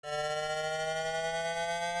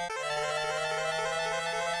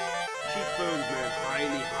cheap phones, man,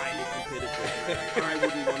 highly competitive. I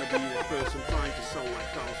wouldn't want to be the person trying to sell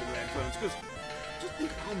like 1,000 rand phones, because just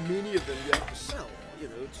think how many of them you have to sell. You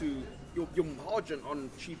know, to your margin on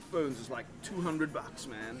cheap phones is like $200,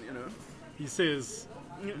 man. You know. He says,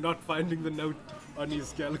 not finding the note on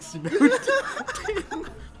his Galaxy Note 10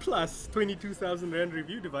 Plus 22,000 Rand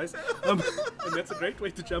review device. And that's a great way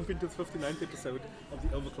to jump into the 59th episode of the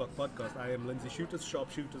Overclock podcast. I am Lindsay Shooters,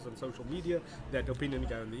 Sharpshooters on social media, that opinion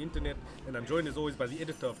guy on the internet, and I'm joined as always by the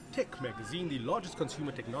editor of Tech Magazine, the largest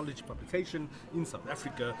consumer technology publication in South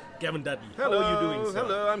Africa, Gavin Dudley. Hello, how are you doing, sir?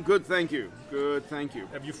 Hello, I'm good, thank you. Good, thank you.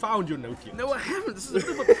 Have you found your note yet? No, I haven't. This is a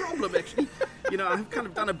bit of a problem, actually. You know, I've kind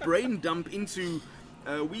of done a brain dump into...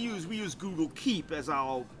 we use Google Keep as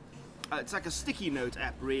our... it's like a sticky note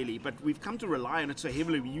app, really, but we've come to rely on it so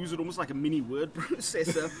heavily. We use it almost like a mini word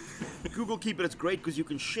processor. Google Keep It, it's great because you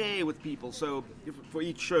can share with people. So for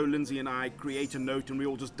each show, Lindsay and I create a note, and we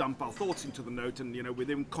all just dump our thoughts into the note, and we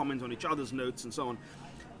then comment on each other's notes and so on.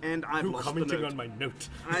 And I've lost the note. Commenting on my note.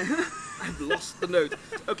 I've lost the note.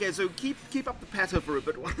 Okay, so keep up the patter for a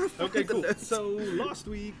bit while I find Okay, cool. the note. So last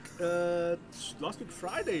week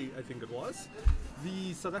Friday, I think it was,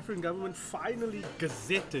 the South African government finally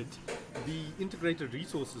gazetted the Integrated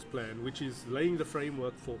Resources Plan, which is laying the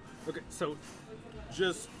framework for... Okay, so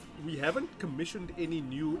we haven't commissioned any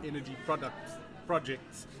new energy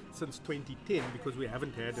projects since 2010 because we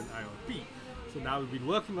haven't had an IRP. So now we've been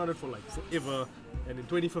working on it for like forever, and in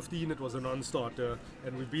 2015 it was a non-starter,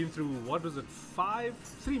 and we've been through, what was it,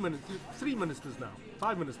 three ministers now.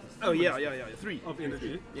 5 ministers. Oh, yeah, three. Of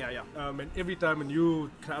energy. Yeah. And every time a new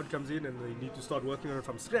crowd comes in and they need to start working on it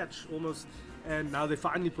from scratch almost, and now they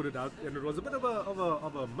finally put it out, and it was a bit of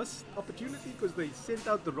a missed opportunity because they sent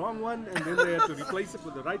out the wrong one and then they had to replace it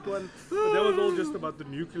with the right one. But that was all just about the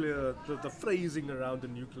nuclear, the phrasing around the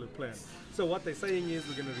nuclear plan. So what they're saying is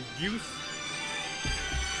we're going to reduce...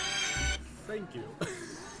 Thank you.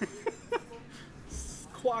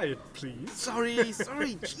 Quiet, please. Sorry,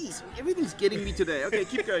 jeez, everything's getting me today. Okay,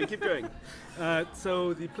 keep going.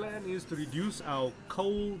 So the plan is to reduce our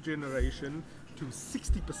coal generation to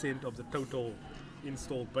 60% of the total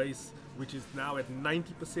installed base, which is now at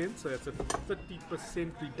 90%. So that's a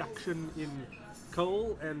 30% reduction in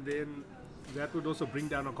coal, and then that would also bring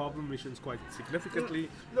down our carbon emissions quite significantly.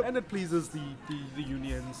 And it pleases the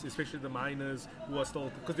unions, especially the miners, who are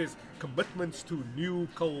still, because there's commitments to new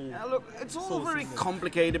coal. Look, it's all very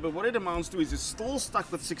complicated, but what it amounts to is it's still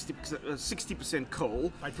stuck with 60%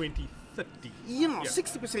 coal. By 2030. Yeah,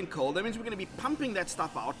 60% coal. That means we're going to be pumping that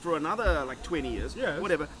stuff out for another like 20 years,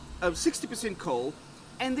 whatever. 60% coal,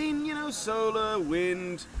 and then, solar,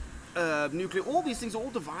 wind... nuclear, all these things are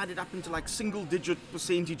all divided up into like single-digit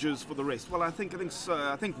percentages for the rest. Well, I think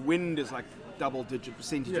wind is like double-digit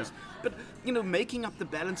percentages. Yeah. But making up the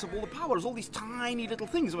balance of all the power is all these tiny little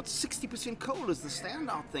things. But 60% coal is the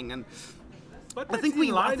standout thing, and but I think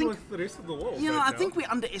with the rest of the world. I think we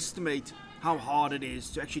underestimate how hard it is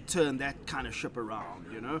to actually turn that kind of ship around.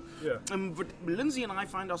 Yeah. But Lindsay and I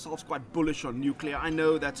find ourselves quite bullish on nuclear. I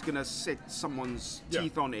know that's going to set someone's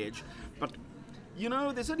teeth on edge, but.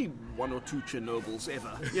 There's only 1 or 2 Chernobyls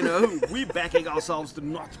ever. We're backing ourselves to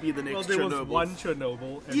not be the next Chernobyl. Well, there was one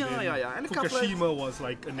Chernobyl, and and Fukushima was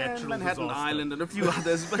like a natural Manhattan disaster. Island and a few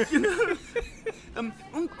others. But,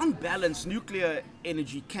 on balance, nuclear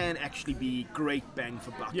energy can actually be great bang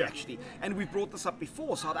for buck, actually. And we've brought this up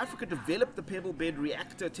before. South Africa developed the pebble bed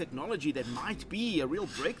reactor technology that might be a real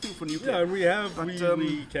breakthrough for nuclear. Yeah, and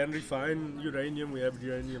we can refine uranium. We have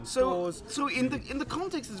uranium stores. So in the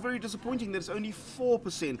context, it's very disappointing that it's only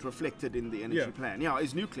 4% reflected in the energy plan.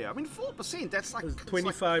 Is nuclear. I mean, 4%, that's like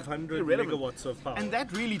 2,500 megawatts of power. And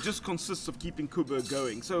that really just consists of keeping Kuba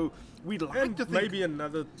going. So we'd like to think... maybe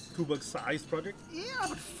another Kuba-sized project. Yeah,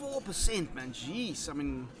 but 4%, man, jeez. I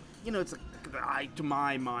mean, it's to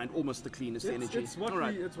my mind, almost the cleanest energy. It's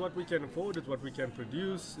what we can afford, it's what we can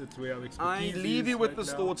produce, it's where our expertise I leave you with right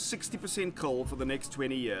this now. thought, 60% coal for the next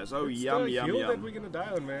 20 years. Oh, it's yum. that we're going to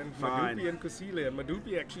die on, man. Fine. Madupi and Kusile. And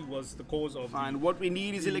Madupi actually was the cause of... Fine, what we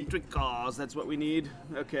need is electric cars. That's what we need.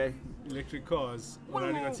 Okay. Electric cars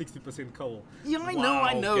running on 60% coal. Yeah,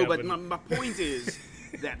 I know, but my point is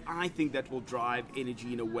that I think that will drive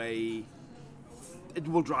energy in a way... It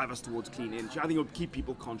will drive us towards clean energy. I think it will keep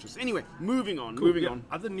people conscious. Anyway, moving on.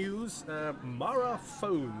 Other news, Mara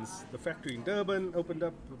Phones, the factory in Durban, opened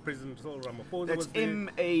up. President Cyril Ramaphosa was there.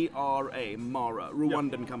 M-A-R-A, Mara,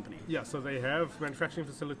 Rwandan company. Yeah, so they have manufacturing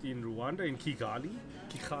facility in Rwanda, in Kigali.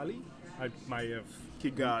 I might have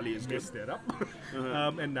Kigali is messed that up.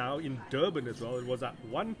 And now in Durban as well. It was a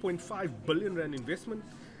 1.5 billion rand investment.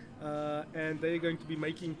 and they're going to be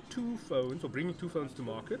making two phones, or bringing two phones to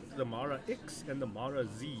market, the Mara X and the Mara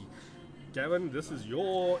Z. Gavin, this is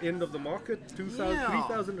your end of the market,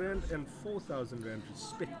 3,000 Rand and 4,000 Rand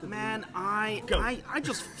respectively. Man, I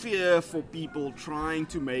just fear for people trying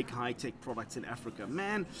to make high-tech products in Africa.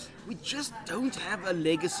 Man, we just don't have a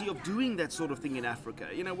legacy of doing that sort of thing in Africa.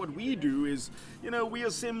 You know, what we do is, we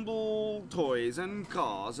assemble toys and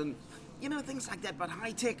cars and, things like that, but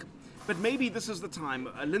high-tech. But maybe this is the time.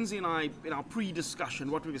 Lindsay and I, in our pre-discussion,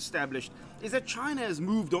 what we've established is that China has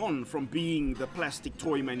moved on from being the plastic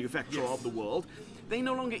toy manufacturer of the world. They're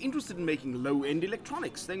no longer interested in making low-end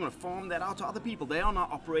electronics. They're going to farm that out to other people. They are now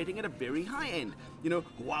operating at a very high end.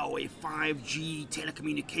 Huawei 5G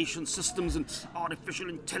telecommunication systems and artificial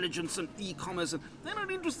intelligence and e-commerce. And they're not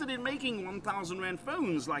interested in making 1,000 Rand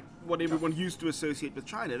phones like what everyone used to associate with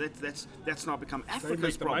China. That's now become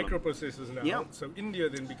Africa's problem. The microprocessors now. Yeah. So India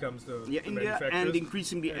then becomes the India and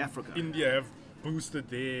increasingly Africa. India have boosted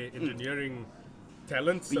their engineering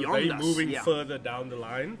talents, so Beyond they're us, moving further down the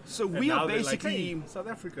line. So and we now are they're basically like, hey, South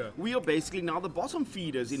Africa. We are basically now the bottom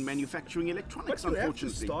feeders in manufacturing electronics. But you unfortunately,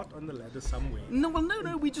 have to start on the ladder somewhere. No,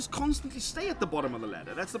 we just constantly stay at the bottom of the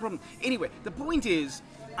ladder. That's the problem. Anyway, the point is,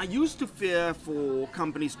 I used to fear for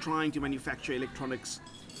companies trying to manufacture electronics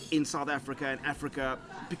in South Africa and Africa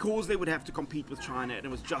because they would have to compete with China, and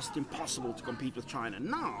it was just impossible to compete with China.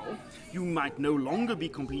 Now, you might no longer be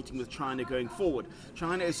competing with China going forward.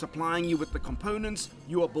 China is supplying you with the components,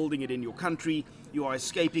 you are building it in your country, you are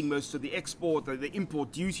escaping most of the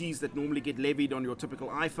import duties that normally get levied on your typical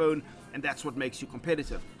iPhone, and that's what makes you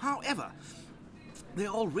competitive. However, there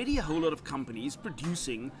are already a whole lot of companies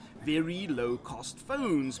producing very low-cost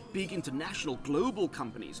phones, big international global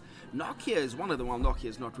companies. Nokia is one of them. Well, Nokia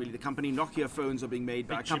is not really the company. Nokia phones are being made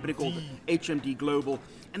by a company called HMD Global.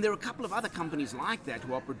 And there are a couple of other companies like that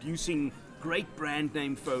who are producing great brand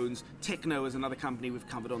name phones. Techno is another company we've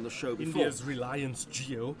covered on the show before. India's Reliance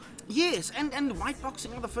Jio. Yes, and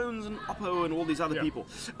whiteboxing other phones and Oppo and all these other people.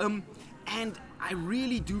 And I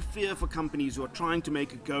really do fear for companies who are trying to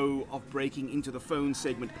make a go of breaking into the phone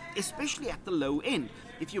segment, especially at the low end.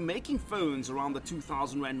 If you're making phones around the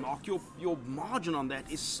 2,000 Rand mark, your margin on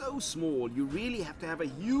that is so small. You really have to have a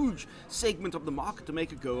huge segment of the market to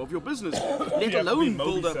make a go of your business, let alone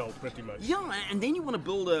build a... pretty much. Yeah, and then you want to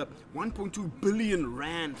build a 1.2 billion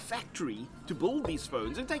Rand factory to build these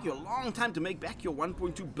phones. It'll take you a long time to make back your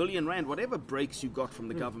 1.2 billion Rand, whatever breaks you got from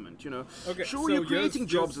the government, Okay, sure, so you're creating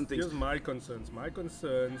jobs and things. Here's my concerns. My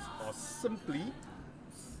concerns are simply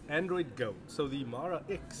Android Go. So the Mara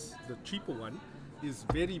X, the cheaper one, is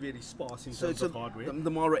very, very sparse in terms of hardware.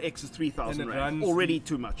 The Mara X is 3,000 Rand. Already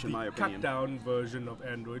too much, in my opinion. The cut-down version of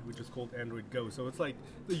Android, which is called Android Go. So it's like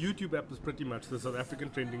the YouTube app is pretty much the South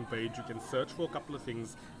African trending page. You can search for a couple of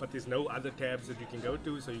things, but there's no other tabs that you can go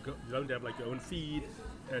to, so you don't have like your own feed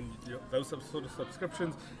and those sort of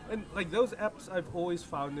subscriptions. And like those apps, I've always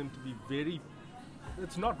found them to be very...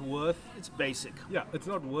 It's not worth... It's basic. Yeah, it's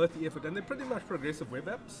not worth the effort. And they're pretty much progressive web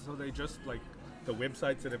apps, so they're just like the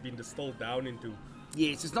websites that have been distilled down into...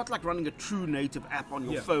 Yes, it's not like running a true native app on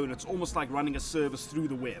your phone. It's almost like running a service through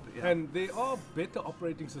the web. Yeah. And there are better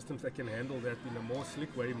operating systems that can handle that in a more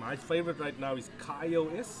slick way. My favorite right now is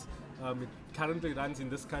KaiOS. It currently runs in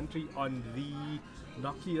this country on the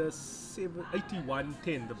Nokia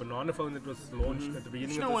 8110, the banana phone that was launched at the beginning of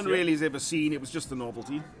this year. No one really has ever seen. It was just a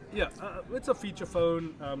novelty. Yeah, it's a feature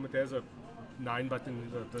phone. It has a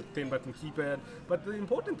 9-button, the 10-button keypad. But the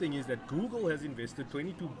important thing is that Google has invested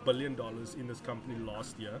 $22 billion in this company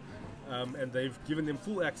last year, and they've given them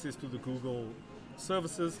full access to the Google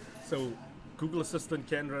services. So Google Assistant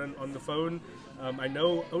can run on the phone. I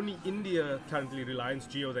know only India currently, Reliance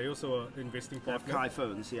Jio, they also are investing partner. Kai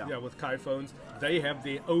phones, yeah. Yeah, with Kai phones. They have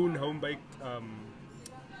their own home-baked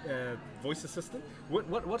voice assistant.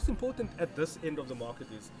 What's important at this end of the market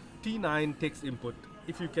is T9 text input.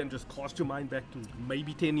 If you can just cast your mind back to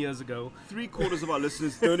maybe 10 years ago. 3/4 of our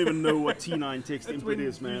listeners don't even know what T9 text input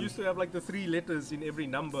is, man. You used to have like the 3 letters in every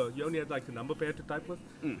number. You only had like the number pair to type with.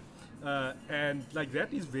 And like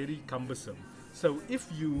that is very cumbersome. So if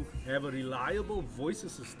you have a reliable voice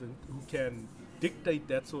assistant who can dictate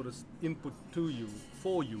that sort of input to you,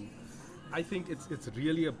 for you, I think it's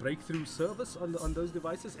really a breakthrough service on those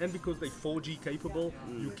devices, and because they're 4G capable,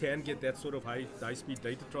 you can get that sort of high speed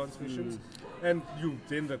data transmissions, and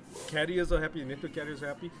then the carriers are happy, the network carriers are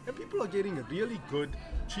happy, and people are getting really good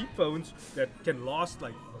cheap phones that can last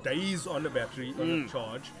like days on a battery on a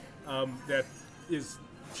charge, that is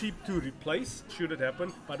cheap to replace should it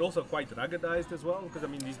happen, but also quite ruggedized as well, because I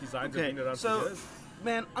mean these designs have been around for years.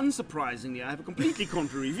 man, unsurprisingly, I have a completely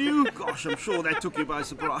contrary view. Gosh, I'm sure that took you by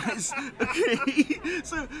surprise. Okay,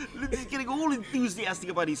 so let's getting all enthusiastic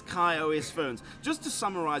about these KaiOS phones. Just to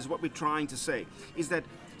summarize what we're trying to say is that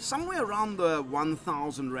somewhere around the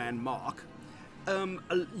 1,000 Rand mark,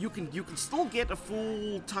 you can still get a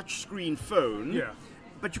full touchscreen phone. Yeah.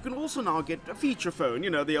 But you can also now get a feature phone,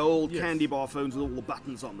 the old Yes. candy bar phones with all the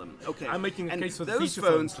buttons on them. Okay. I'm making a case for the those feature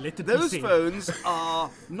phones. Let it be Those said. phones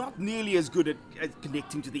are not nearly as good at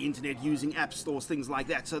connecting to the internet, using app stores, things like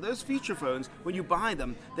that. So those feature phones, when you buy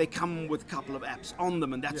them, they come with a couple of apps on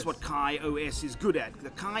them, and that's Yes. what KaiOS is good at.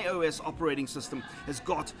 The KaiOS operating system has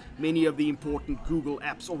got many of the important Google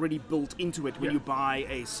apps already built into it when Yeah. you buy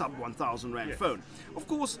a sub 1,000 Rand Yes. phone. Of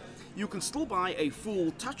course, you can still buy a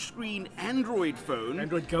full touchscreen Android phone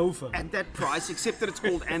Android Go phone. at that price, except that it's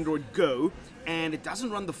called Android Go, and it doesn't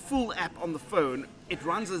run the full app on the phone. It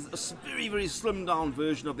runs a very, very slimmed down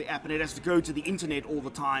version of the app, and it has to go to the internet all the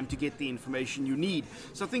time to get the information you need.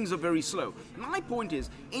 So things are very slow. My point is,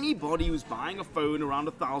 anybody who's buying a phone around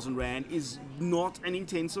 1,000 Rand is not an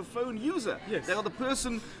intensive phone user. Yes. They are the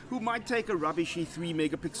person who might take a rubbishy 3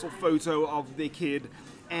 megapixel photo of their kid,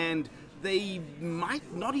 and they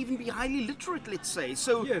might not even be highly literate, let's say.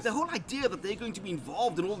 So Yes. the whole idea that they're going to be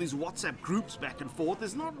involved in all these WhatsApp groups back and forth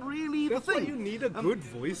is not really That's the why thing. you need a good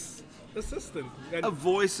voice assistant. And A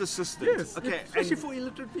voice assistant. yes, Okay. especially And, for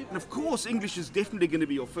illiterate people. and of course, English is definitely going to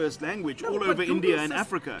be your first language all but over Google India and Assist-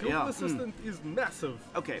 Africa. Google Yeah. Assistant is massive.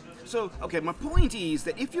 Okay, my point is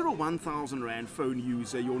that if you're a 1,000 Rand phone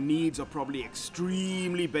user, your needs are probably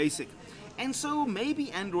extremely basic. And so maybe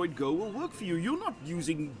Android Go will work for you. You're not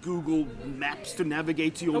using Google Maps to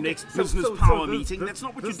navigate to your Okay, next so- business so power this- meeting. this- That's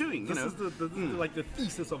not what this- you're doing, This you know. is like the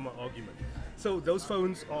thesis of my argument. So those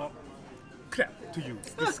phones are crap to use.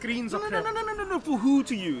 The screens are crap. No. For who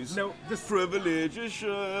to use? No, this- privilege is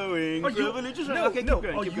showing. Privilege is showing. no, Okay, no.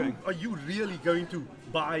 keep going. Keep going. Are you really going to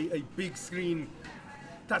buy a big screen,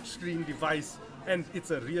 touch screen device, and it's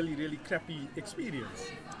a really, really crappy experience?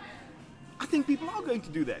 I think people are going to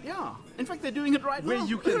do that. Yeah. In fact, they're doing it right Where now.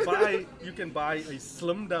 you can buy a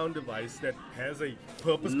slimmed down device that has a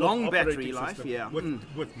purpose Long operating battery life, system yeah.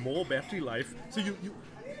 with more battery life. So you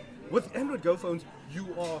with Android Go phones,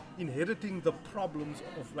 you are inheriting the problems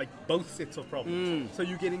of like both sets of problems. So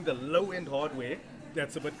you're getting the low end hardware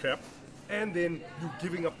that's a bit crap, and then you're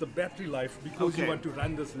giving up the battery life because you Okay. want to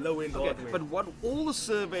run this low end Okay, hardware. but what all the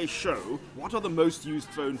surveys show, what are the most used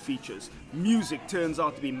phone features? Music turns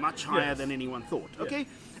out to be much higher Yes. than anyone thought. Okay,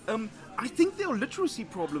 I think there are literacy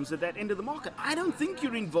problems at that end of the market. I don't think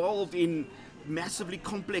you're involved in massively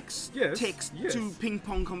complex Yes, text yes. to ping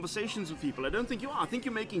pong conversations with people. I don't think you are. I think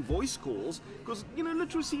you're making voice calls because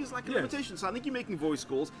literacy is like a Yes. limitation. So I think you're making voice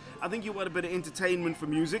calls. I think you want a bit of entertainment for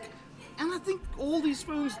music. And I think all these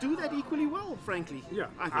phones do that equally well, frankly. Yeah,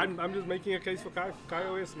 I think. I'm just making a case for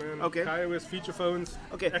KaiOS, man. Okay. KaiOS feature phones,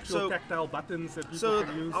 Okay, actual so- tactile buttons that people So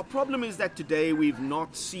can use. our problem is that today we've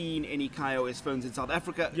not seen any KaiOS phones in South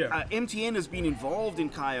Africa. Yeah. MTN has been involved in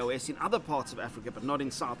KaiOS in other parts of Africa, but not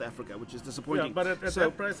in South Africa, which is disappointing. Yeah, but at So-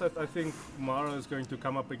 that price, I think Mara is going to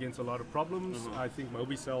come up against a lot of problems. I think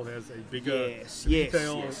Mobicel has a bigger Yes,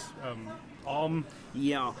 retail yes. arm.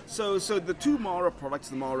 Yeah, so the two Mara products,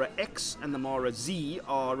 the Mara X and the Mara Z,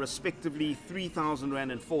 are respectively 3,000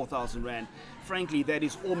 Rand and 4,000 Rand. Frankly, that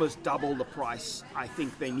is almost double the price I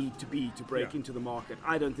think they need to be to break Yeah. into the market.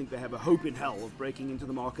 I don't think they have a hope in hell of breaking into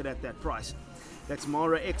the market at that price. That's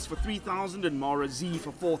Mara X for 3,000 and Mara Z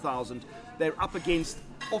for 4,000. They're up against,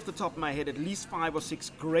 off the top of my head, at least 5 or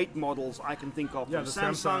 6 great models I can think of Yeah, from the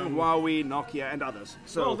Samsung, Samsung. Huawei, Nokia, and others.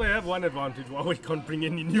 So Well, they have one advantage. Huawei can't bring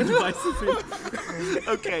any new devices in.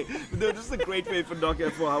 okay, no, this is a great way for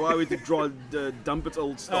Nokia, for Huawei to dump its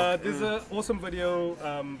old stock. There's an awesome video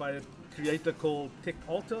by a creator called Tech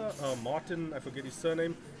Alter, Martin, I forget his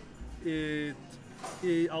surname.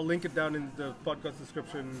 I'll link it down in the podcast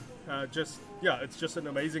description. It's just an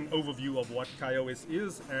amazing overview of what KaiOS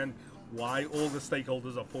is and why all the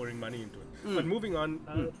stakeholders are pouring money into it. But moving on,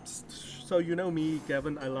 so you know me,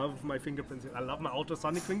 Gavin, I love my fingerprints. I love my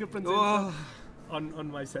ultrasonic fingerprint sensor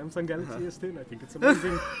on my Samsung Galaxy S10. I think it's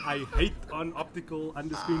amazing. I hate on optical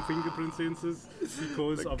under-screen fingerprint sensors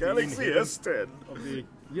because of Galaxy the inherent S10. of the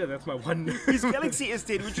that's my one. His Galaxy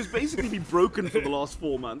S10, which has basically been broken for the last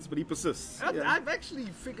 4 months, but he persists. Yeah. I've actually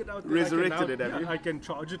figured out that Resurrected it, have you? I can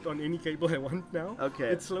charge it on any cable I want now. Okay.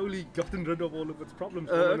 It's slowly gotten rid of all of its problems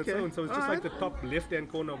all on its okay. own. So it's just Alright. like the top left-hand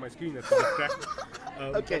corner of my screen that's been cracked.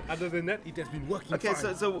 Okay. But other than that, it has been working Okay,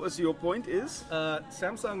 fine. so your point is?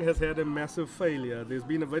 Samsung has had a massive failure. There's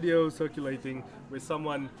been a video circulating where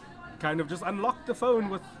someone kind of just unlocked the phone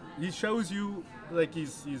with. He shows you like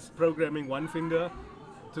he's programming one finger,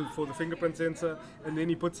 for the fingerprint sensor, and then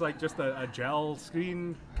he puts like just a gel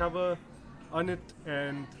screen cover on it,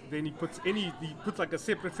 and then he puts like a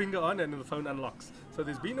separate finger on, and the phone unlocks. So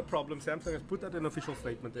there's been a problem. Samsung has put out an official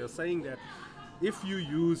statement. They're saying that if you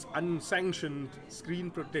use unsanctioned screen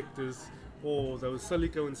protectors or those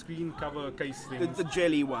silicone screen cover case things, The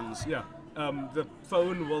jelly ones. yeah, the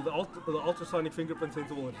phone will, the ultrasonic fingerprint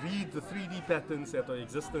sensor will read the 3D patterns that are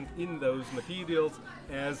existent in those materials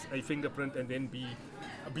as a fingerprint, and then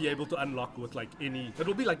be able to unlock with like any. It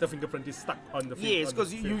will be like the fingerprint is stuck on the. Yes,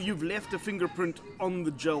 because you've left a fingerprint on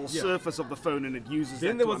the gel surface of the phone, and it uses.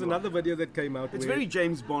 Then there was another video that came out. It's very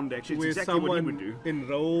James Bond, actually. It's where exactly what he would someone do.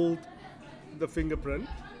 enrolled the fingerprint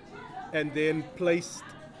and then placed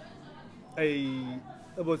what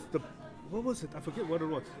was it? I forget what it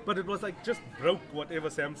was. But it was like just broke whatever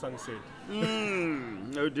Samsung said.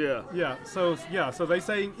 Oh dear. Yeah, so they're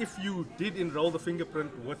saying if you did enroll the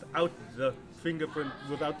fingerprint without the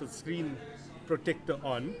screen protector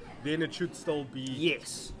on, then it should still be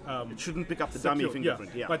Yes. It shouldn't pick up the secure, dummy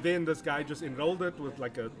fingerprint. Yeah. But then this guy just enrolled it with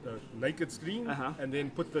like a naked screen, and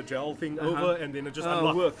then put the gel thing over, and then it just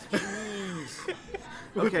unlocked. Worked. Jeez.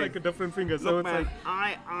 With Okay. like a different finger. So Look, it's man,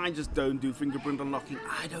 like, I just don't do fingerprint unlocking.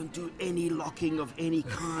 I don't do any locking of any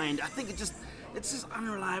kind. I think it's just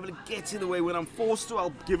unreliable. It gets in the way. When I'm forced to,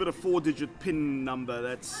 I'll give it a 4-digit PIN number.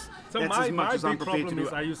 That's so as much my as I'm big prepared to problem do.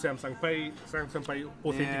 is I use Samsung Pay. Samsung Pay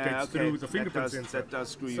authenticates Yeah, okay. through the fingerprint That does- sensor. that does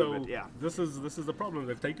screw you so a bit, yeah. this is the problem.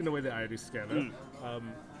 They've taken away the iris scanner.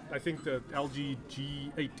 I think the LG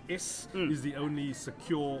G8S is the only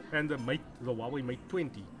secure, and the Huawei Mate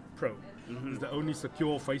 20 Pro is the only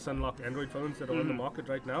secure face unlock Android phones that are on the market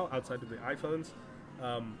right now, outside of the iPhones.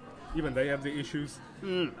 Even they have the issues,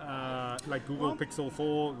 like Google Pixel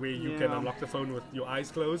 4, where you can unlock the phone with your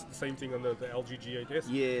eyes closed. The same thing on the LG G8S.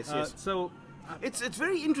 Yes. So It's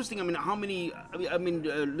very interesting. I mean, how many?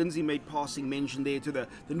 Lindsay made passing mention there to the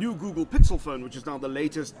new Google Pixel phone, which is now the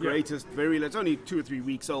latest, greatest, very late. It's only 2 or 3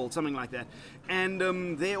 weeks old, something like that. And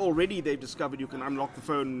they've discovered you can unlock the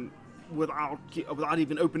phone without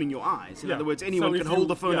even opening your eyes. In other words, anyone can hold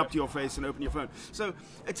the phone up to your face and open your phone. So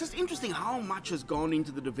it's just interesting how much has gone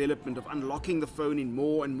into the development of unlocking the phone in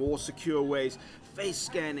more and more secure ways. Face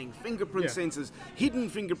scanning, fingerprint sensors, hidden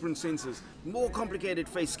fingerprint sensors, more complicated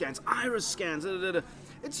face scans, iris scans.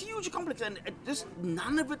 It's hugely complex, and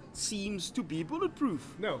none of it seems to be bulletproof.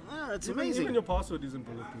 No, it's amazing. Even your password isn't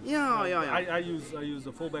bulletproof. Yeah. I use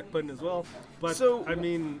a fallback pin as well. But So, I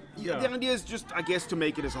mean, the idea is just, I guess, to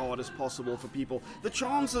make it as hard as possible for people. The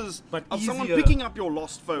chances But of someone easier. picking up your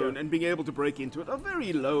lost phone and being able to break into it are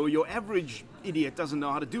very low. Your average idiot doesn't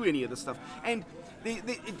know how to do any of this stuff, and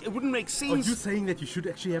it wouldn't make sense. Are you saying that you should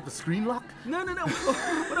actually have a screen lock? No.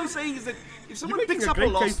 What I'm saying is that if someone making picks a up a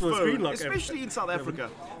great lost case for a screen phone, lock, especially in South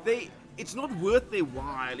Africa, it's not worth their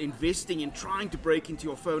while investing in trying to break into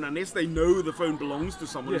your phone unless they know the phone belongs to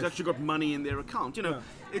someone who's actually got money in their account.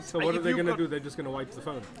 So what are they going to do? They're just going to wipe the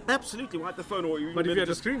phone. Absolutely, wipe the phone. But if you had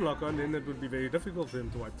a screen lock on, then it would be very difficult for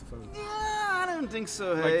them to wipe the phone. Yeah, I don't think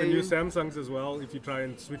so. Like Hey. the new Samsungs as well, if you try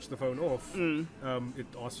and switch the phone off, it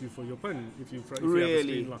asks you for your PIN if you have a Really?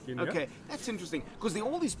 screen lock in. Okay, that's interesting. Because there are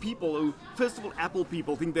all these people who, first of all, Apple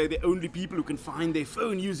people think they're the only people who can find their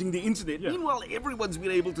phone using the internet. Yeah. Meanwhile, everyone's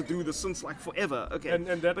been able to do this since like forever. Okay. And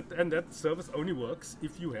that service only works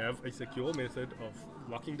if you have a secure method of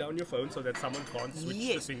locking down your phone so that someone can't switch the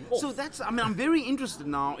Yes. thing off. So I'm very interested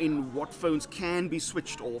now in what phones can be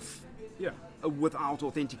switched off without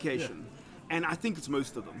authentication. And I think it's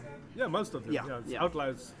most of them. Yeah, most of them. Yeah, It's yeah.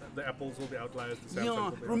 outliers. The Apples will be outliers. The Samsungs Yeah,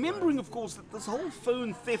 will be remembering, of course, that this whole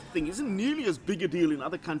phone theft thing isn't nearly as big a deal in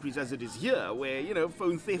other countries as it is here, where,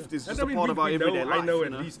 phone theft is And just a part of our everyday life. I know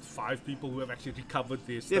at least 5 people who have actually recovered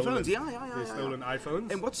their stolen, phones, their stolen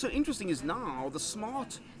iPhones. And what's so interesting is now the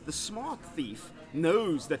smart thief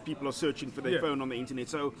knows that people are searching for their phone on the internet.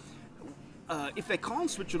 So if they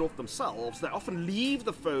can't switch it off themselves, they often leave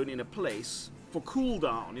the phone in a place for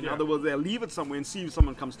cooldown. In other words, they'll leave it somewhere and see if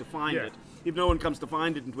someone comes to find it. If no one comes to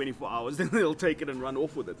find it in 24 hours, then they'll take it and run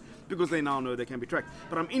off with it because they now know they can be tracked.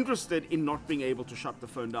 But I'm interested in not being able to shut the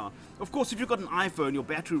phone down. Of course, if you've got an iPhone, your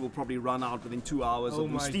battery will probably run out within 2 hours of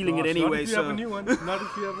them stealing it anyway. Not if you have a new one. Not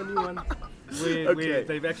if you have a new one. Where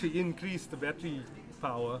they've actually increased the battery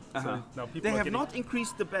power. So now people They are have getting, not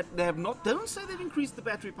increased the They have not. Don't say they've increased the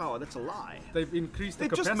battery power. That's a lie. They've increased the They've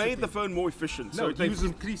capacity. just made the phone more efficient. No, So it they've uses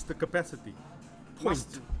increased the capacity.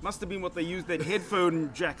 must have been what they used that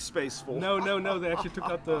headphone jack space for. No. They actually took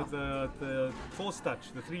out the Force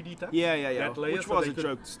Touch, the 3D touch. Yeah. That layer, Which so was they a could-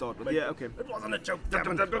 joke to start with. But Yeah, okay. It wasn't a joke. Damn it,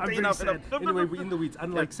 I'm very enough, sad. enough. Anyway, we're in the weeds.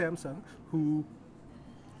 Unlike Samsung, who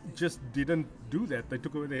just didn't do that. They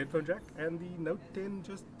took away the headphone jack, and the Note 10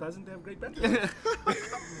 just doesn't have great battery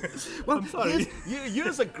life. Well, I'm sorry.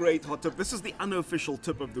 Here's a great hot tip. This is the unofficial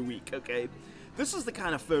tip of the week, okay? This is the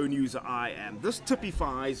kind of phone user I am. This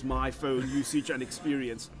typifies my phone usage and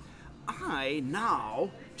experience. I now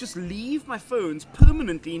just leave my phones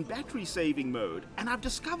permanently in battery saving mode, and I've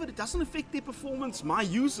discovered it doesn't affect their performance, my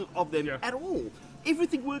use of them at all.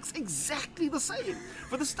 Everything works exactly the same.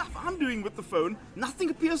 For the stuff I'm doing with the phone, nothing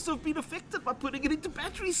appears to have been affected by putting it into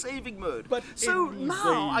battery saving mode. But so anyway,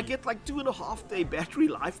 now I get like 2.5 day battery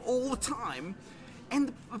life all the time, and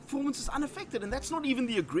the performance is unaffected. And that's not even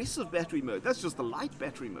the aggressive battery mode, that's just the light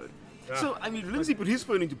battery mode. So, I mean, if Lindsay put his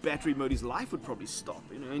phone into battery mode, his life would probably stop,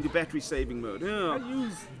 into battery saving mode. I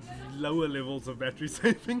use lower levels of battery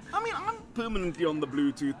saving. I mean, I'm permanently on the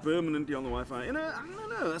Bluetooth, permanently on the Wi-Fi. I don't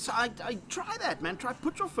know. So I try that, man.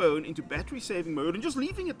 Put your phone into battery saving mode and just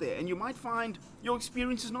leaving it there, and you might find your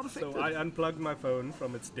experience is not affected. So I unplugged my phone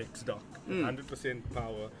from its DeX dock, 100%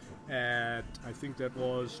 power, at, I think that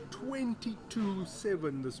was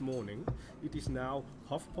 22:07 this morning. It is now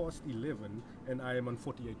 11:30, and I am on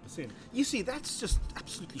 48%. You see, that's just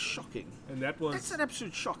absolutely shocking. And that's an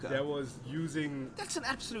absolute shocker. That's an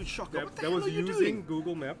absolute shocker. What the that hell was are you using doing?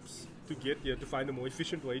 Google Maps to get here, to find a more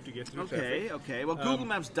efficient way to get through traffic. Okay. Well, Google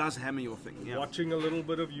Maps does hammer your thing. Yeah. Watching a little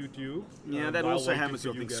bit of YouTube. That while also waiting hammers for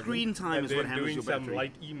your you, thing. Gavin. Screen time is what hammers your And then doing battery. some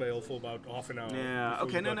light email for about half an hour. Yeah. before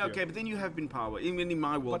Okay. you got No. here. Okay. But then you have been power. Even in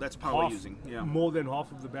my world, But that's power half- using. Yeah. More than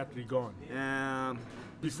half of the battery gone.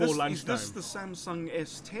 Before Is lunchtime. this the Samsung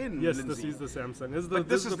S10? Yes, Lindsay? this is the Samsung.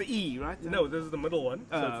 This is the E, right? No, this is the middle one.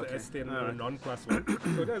 So okay. it's the S10 Alright. non-plus one.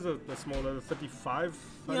 So there's a smaller 35.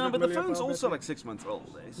 Yeah, but the milliamp phone's hour also battery. like 6 months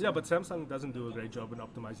old. So. Yeah, but Samsung doesn't do a great job in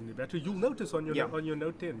optimizing the battery. You'll notice on your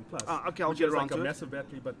Note 10 Plus. Okay, I'll which get has around like to a it. massive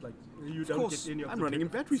battery, but like you Of don't course, get any of I'm the running in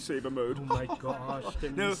tech- battery saver mode. Oh my gosh!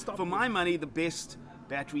 Can No, you stop for it? my money, the best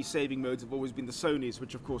battery saving modes have always been the Sonys,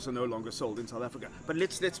 which of course are no longer sold in South Africa. But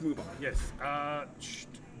let's move on. Yes.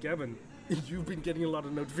 Gavin, you've been getting a lot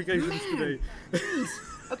of notifications today.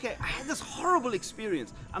 Okay, I had this horrible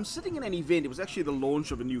experience. I'm sitting in an event. It was actually the launch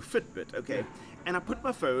of a new Fitbit. Okay, and I put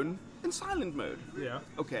my phone in silent mode. Yeah.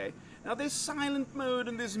 Okay. Now there's silent mode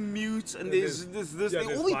and there's mute and there's- there's yeah, all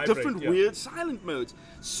there's these vibrate, different yeah. weird silent modes.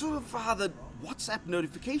 So far the WhatsApp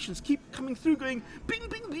notifications keep coming through going bing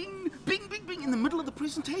bing bing bing bing bing in the middle of the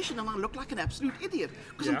presentation, and I look like an absolute idiot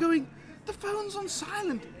because I'm Yeah. going, the phone's on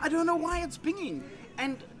silent. I don't know why it's pinging.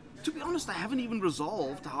 And to be honest, I haven't even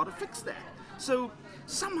resolved how to fix that. So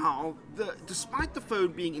somehow, despite the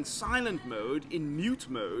phone being in silent mode, in mute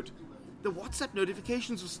mode, the WhatsApp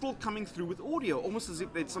notifications are still coming through with audio, almost as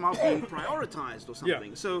if they'd somehow been prioritized or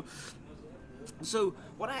something. Yeah. So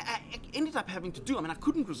what I ended up having to do, I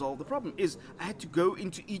couldn't resolve the problem, is I had to go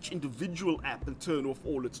into each individual app and turn off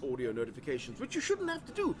all its audio notifications, which you shouldn't have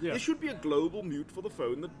to do. Yeah. There should be a global mute for the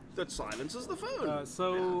phone that silences the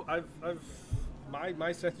phone.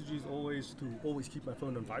 My strategy is always to keep my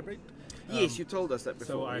phone on vibrate. Yes, you told us that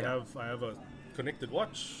before. So I yeah. have a connected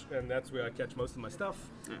watch, and that's where I catch most of my stuff.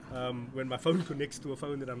 When my phone connects to a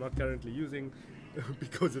phone that I'm not currently using,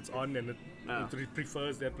 because it's on and it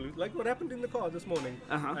prefers that Bluetooth. Like what happened in the car this morning.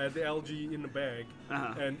 I had the LG in the bag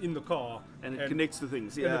and in the car. And it connects to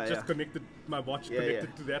things. And Yeah, it just connected, my watch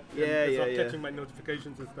connected to that. Yeah, and it's yeah, not yeah. catching my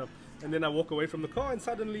notifications and stuff. And then I walk away from the car, and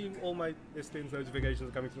suddenly all my S10's notifications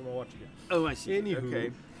are coming through my watch again. Oh, I see. Anywho,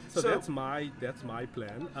 Okay. so that's my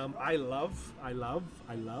plan. I love.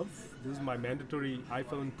 This is my mandatory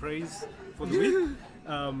iPhone praise for the week.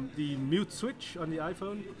 The mute switch on the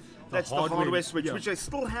iPhone. That's the hardware switch, yeah. which they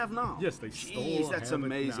still have now. Yes, they still Jeez, that's have it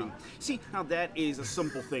amazing. now. See, now that is a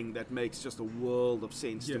simple thing that makes just a world of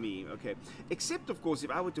sense Yeah. to me. Okay, except of course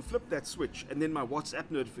if I were to flip that switch and then my WhatsApp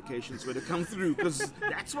notifications were to come through, because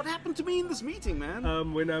that's what happened to me in this meeting,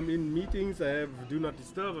 man. When I'm in meetings, I have Do Not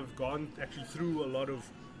Disturb. I've gone actually through a lot of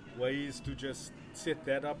ways to just set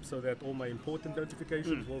that up so that all my important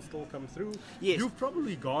notifications will still come through. Yes. You've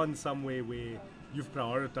probably gone somewhere where you've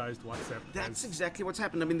prioritized WhatsApp. That's exactly what's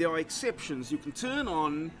happened. There are exceptions. You can turn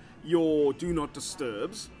on your Do Not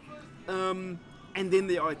Disturbs, and then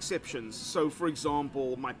there are exceptions. So, for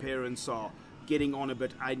example, my parents are getting on a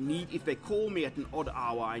bit. If they call me at an odd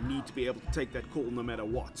hour, I need to be able to take that call no matter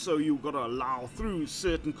what. So you've got to allow through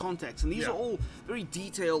certain contacts, and these are all very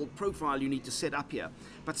detailed profile you need to set up here.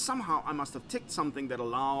 But somehow I must have ticked something that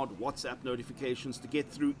allowed WhatsApp notifications to get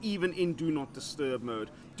through even in Do Not Disturb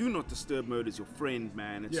mode. Do Not Disturb mode is your friend,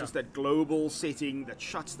 man. It's just that global setting that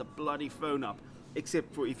shuts the bloody phone up,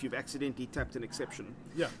 except for if you've accidentally tapped an exception.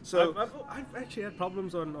 Yeah. So I've actually had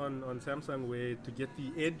problems on Samsung where to get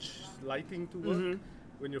the edge lighting to work.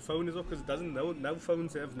 when your phone is off, because it doesn't know. No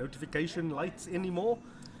phones have notification lights anymore.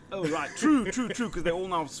 Oh, right. True, because they're all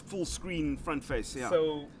now full screen front face, yeah.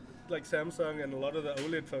 So, like Samsung and a lot of the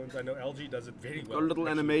OLED phones, I know LG does it very well. Got little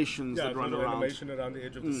actually. animations that run around. Animation around the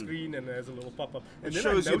edge of the screen, and there's a little pop-up. And It then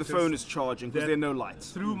shows I you the phone noticed is charging because there are no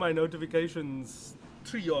lights. through my notifications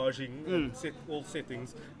triaging and set all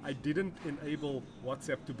settings, I didn't enable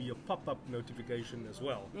WhatsApp to be a pop-up notification as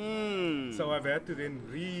well. So I've had to then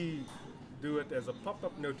redo it as a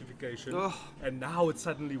pop-up notification, and now it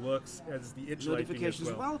suddenly works as the edge Notifications.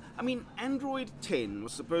 lighting as well. I mean, Android 10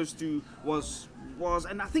 was supposed to was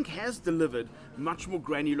and I think has delivered much more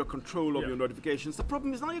granular control of your notifications. The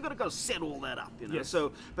problem is now you've got to go set all that up, you know. Yes.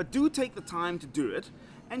 So, but do take the time to do it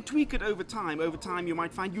and tweak it over time. Over time, you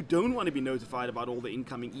might find you don't want to be notified about all the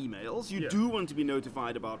incoming emails. You do want to be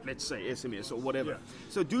notified about, let's say, SMS or whatever. Yeah.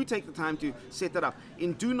 So do take the time to set that up.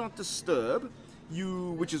 In Do Not Disturb,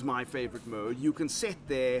 which is my favorite mode, you can set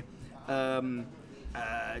there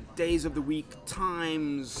days of the week,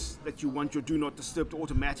 times that you want your Do Not Disturb to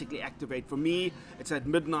automatically activate. For me, it's at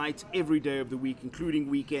midnight every day of the week, including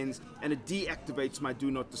weekends, and it deactivates my Do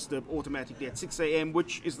Not Disturb automatically at 6 a.m.,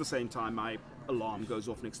 which is the same time my alarm goes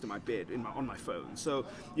off next to my bed on my phone. So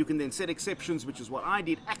you can then set exceptions, which is what I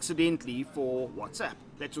did accidentally for WhatsApp.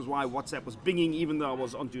 That was why WhatsApp was binging even though I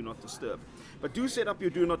was on Do Not Disturb. But do set up your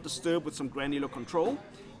Do Not Disturb with some granular control.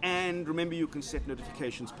 And remember, you can set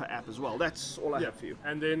notifications per app as well. That's all I have for you.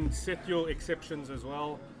 And then set your exceptions as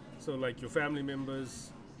well. So like your family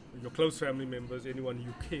members, your close family members, anyone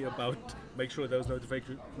you care about, make sure those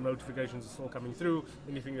notifications are still coming through.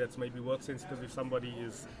 Anything that's maybe work sensitive, if somebody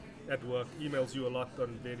is at work, emails you a lot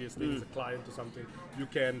on various things, a client or something, you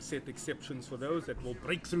can set exceptions for those that will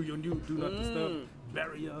break through your new Do Not Disturb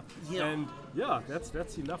barrier. And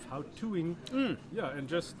that's enough how-toing. And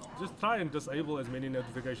just try and disable as many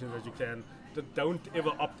notifications as you can. Don't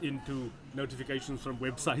ever opt into notifications from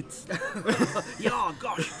websites.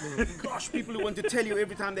 Gosh, people who want to tell you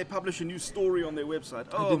every time they publish a new story on their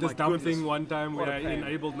website. I did this dumb thing one time where I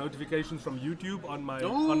enabled notifications from YouTube on my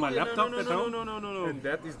laptop at home. No. And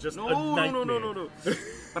that is just a nightmare. No.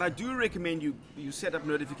 But I do recommend you set up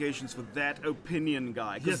notifications for That Opinion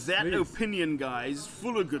Guy, because Opinion Guy is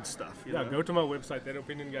full of good stuff. You know? Go to my website,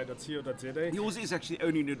 thatopinionguy.co.za. Yours is actually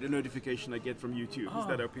only a notification I get from YouTube, is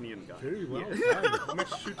That Opinion Guy. Very well. I'm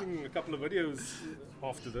actually shooting a couple of videos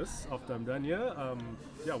after I'm done here.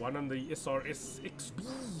 One on the SRS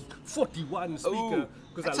XB41 speaker,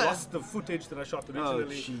 because I lost the footage that I shot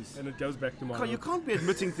originally, and it goes back to my... You can't be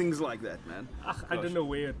admitting things like that, man. I don't know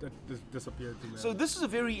where it disappeared to. So this is a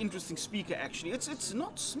very interesting speaker, actually. It's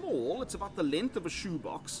not small. It's about the length of a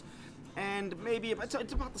shoebox, and maybe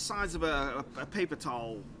it's about the size of a paper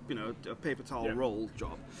towel, a paper towel roll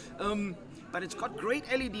job. But it's got great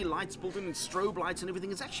LED lights built in and strobe lights and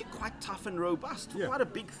everything. It's actually quite tough and robust for quite a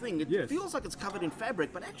big thing. It feels like it's covered in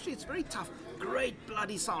fabric, but actually it's very tough. Great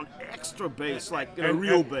bloody sound, extra bass,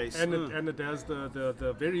 real bass. And it has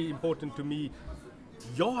the very important to me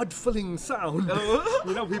yard-filling sound.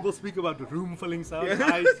 People speak about room-filling sound.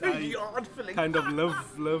 Yard-filling. Kind of love.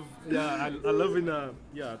 I live in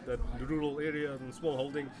that rural area and small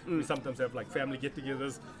holding. We sometimes have like family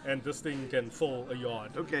get-togethers, and this thing can fill a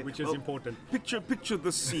yard, which is important. Picture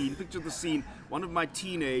the scene. One of my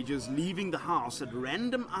teenagers leaving the house at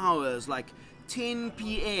random hours, like 10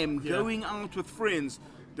 p.m., going out with friends.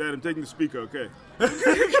 Dad, I'm taking the speaker, okay?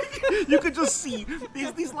 You could just see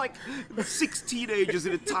these like 6 teenagers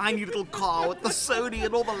in a tiny little car with the Sony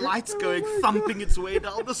and all the lights going, thumping its way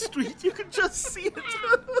down the street. You could just see it.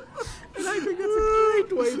 And I think that's a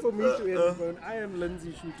great way for me to end the phone. I am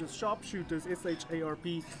Lindsay Shooters, Sharpshooters,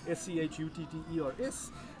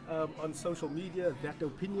 SHARPSCHUTTERS. On social media,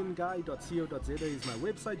 thatopinionguy.co.za is my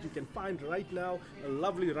website. You can find right now a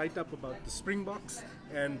lovely write-up about the Springboks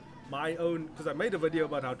and my own, because I made a video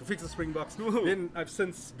about how to fix the Springboks. Then I've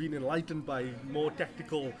since been enlightened by more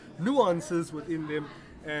tactical nuances within them,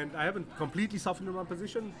 and I haven't completely softened my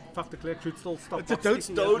position. Faf de Klerk should still stop.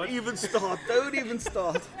 Don't even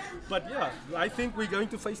start. But I think we're going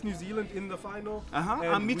to face New Zealand in the final.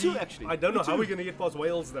 Me too, actually. I don't know how we're going to get past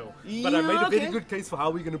Wales though, but I made a very good case for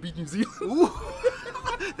how we're going to beat New Zealand.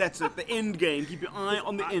 That's it, the end game. Keep your eye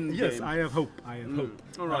on the end game. Yes, I have hope.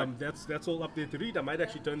 All right. That's all up there to read. I might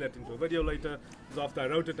actually turn that into a video later, because after I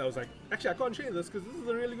wrote it, I was like, actually, I can't share this because this is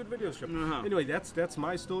a really good video strip. Anyway, that's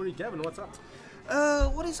my story. Gavin, what's up?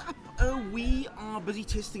 What is up? We are busy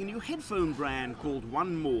testing a new headphone brand called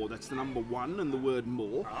One More. That's the number one and the word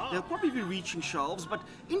more. They'll probably be reaching shelves, but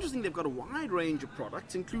interesting, they've got a wide range of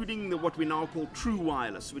products, including what we now call true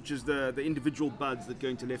wireless, which is the individual buds that go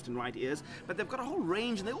into left and right ears. But they've got a whole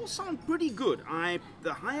range, and they all sound pretty good.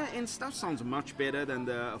 The higher end stuff sounds much better than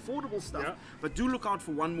the affordable stuff. Yeah. But do look out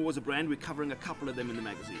for One More as a brand. We're covering a couple of them in the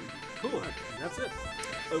magazine. Cool. That's it.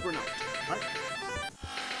 Over and out. Bye.